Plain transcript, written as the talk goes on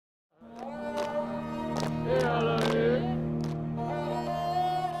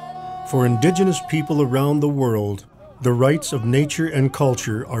For indigenous people around the world, the rights of nature and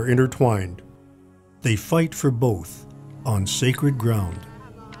culture are intertwined. They fight for both on sacred ground.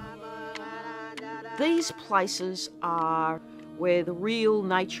 These places are where the real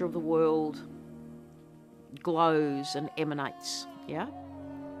nature of the world glows and emanates, yeah?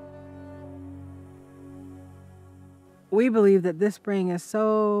 We believe that this spring is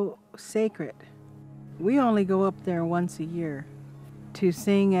so sacred. We only go up there once a year to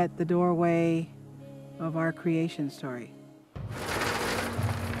sing at the doorway of our creation story.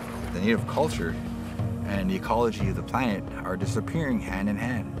 The native culture and the ecology of the planet are disappearing hand in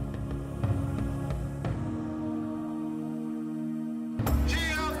hand.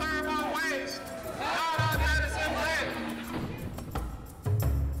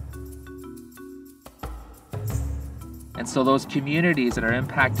 And so those communities that are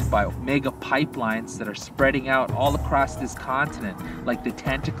impacted by mega pipelines that are spreading out all across this continent like the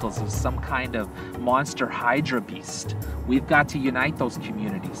tentacles of some kind of monster hydra beast, we've got to unite those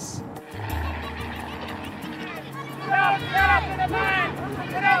communities.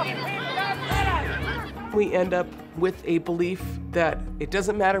 We end up with a belief that it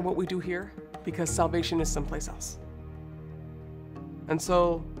doesn't matter what we do here because salvation is someplace else. And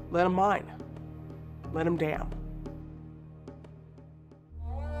so let them mine, let them dam.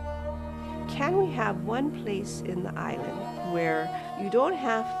 Can we have one place in the island where you don't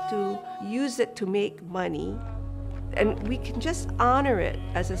have to use it to make money and we can just honor it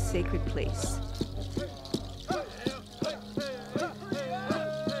as a sacred place?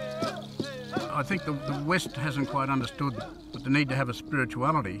 I think the West hasn't quite understood that they need to have a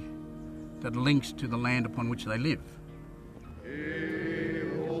spirituality that links to the land upon which they live.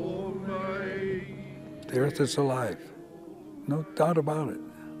 The earth is alive, no doubt about it.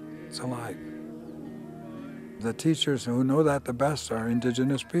 It's alive. The teachers who know that the best are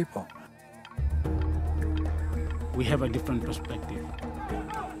indigenous people. We have a different perspective.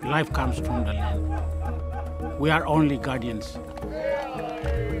 Life comes from the land. We are only guardians.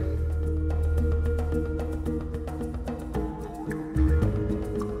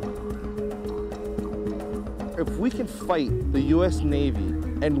 If we can fight the U.S. Navy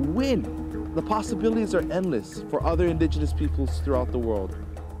and win, the possibilities are endless for other indigenous peoples throughout the world.